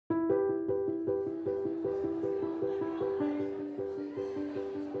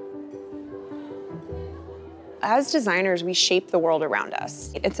As designers, we shape the world around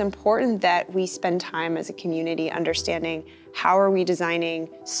us. It's important that we spend time as a community understanding how are we designing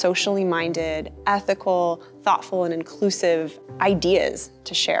socially minded, ethical, thoughtful, and inclusive ideas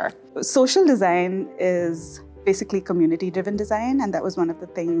to share. Social design is basically community-driven design, and that was one of the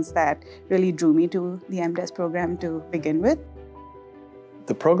things that really drew me to the MDes program to begin with.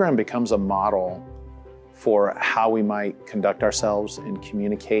 The program becomes a model for how we might conduct ourselves and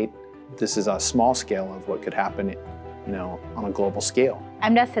communicate. This is a small scale of what could happen, on a global scale.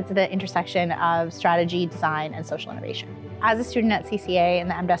 MDes sits at the intersection of strategy, design, and social innovation. As a student at CCA in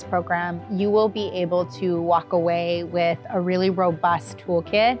the MDes program, you will be able to walk away with a really robust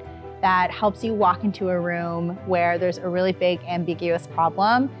toolkit that helps you walk into a room where there's a really big ambiguous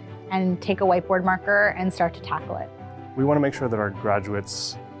problem and take a whiteboard marker and start to tackle it. We want to make sure that our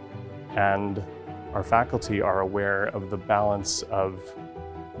graduates and our faculty are aware of the balance of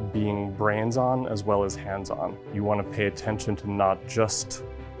being brains-on as well as hands-on. You want to pay attention to not just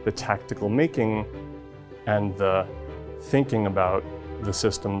the tactical making and the thinking about the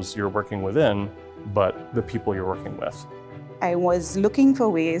systems you're working within, but the people you're working with. I was looking for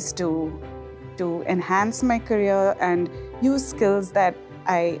ways to enhance my career and use skills that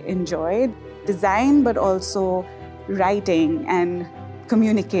I enjoyed. Design, but also writing and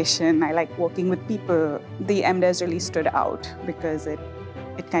communication. I like working with people. The MDes really stood out because it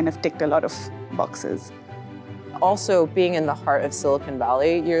kind of ticked a lot of boxes. Also, being in the heart of Silicon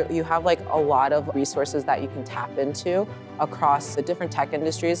Valley, you have like a lot of resources that you can tap into across the different tech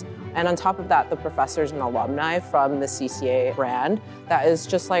industries. And on top of that, the professors and alumni from the CCA brand, that is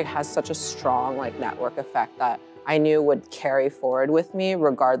just like has such a strong network effect that I knew would carry forward with me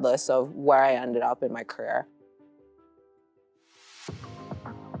regardless of where I ended up in my career.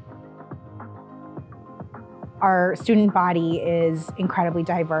 Our student body is incredibly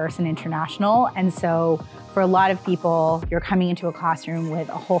diverse and international, and so for a lot of people, you're coming into a classroom with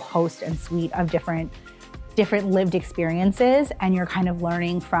a whole host and suite of different lived experiences, and you're kind of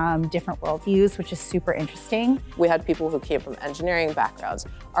learning from different worldviews, which is super interesting. We had people who came from engineering backgrounds,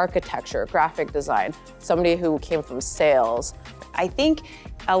 architecture, graphic design, somebody who came from sales. I think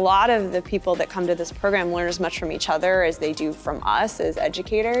a lot of the people that come to this program learn as much from each other as they do from us as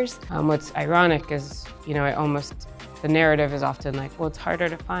educators. What's ironic is, the narrative is often like, well, it's harder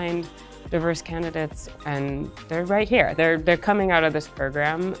to find diverse candidates, and they're right here. They're coming out of this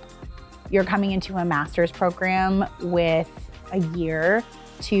program. You're coming into a master's program with a year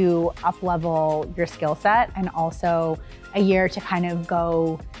to up-level your skill set, and also a year to kind of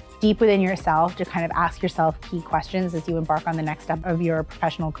go deep within yourself, to kind of ask yourself key questions as you embark on the next step of your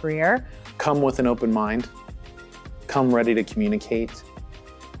professional career. Come with an open mind. Come ready to communicate.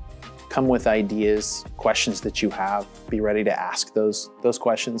 Come with ideas, questions that you have. Be ready to ask those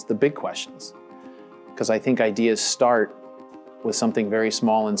questions, the big questions. Because I think ideas start with something very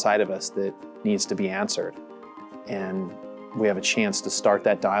small inside of us that needs to be answered. And we have a chance to start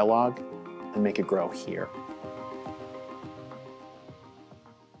that dialogue and make it grow here.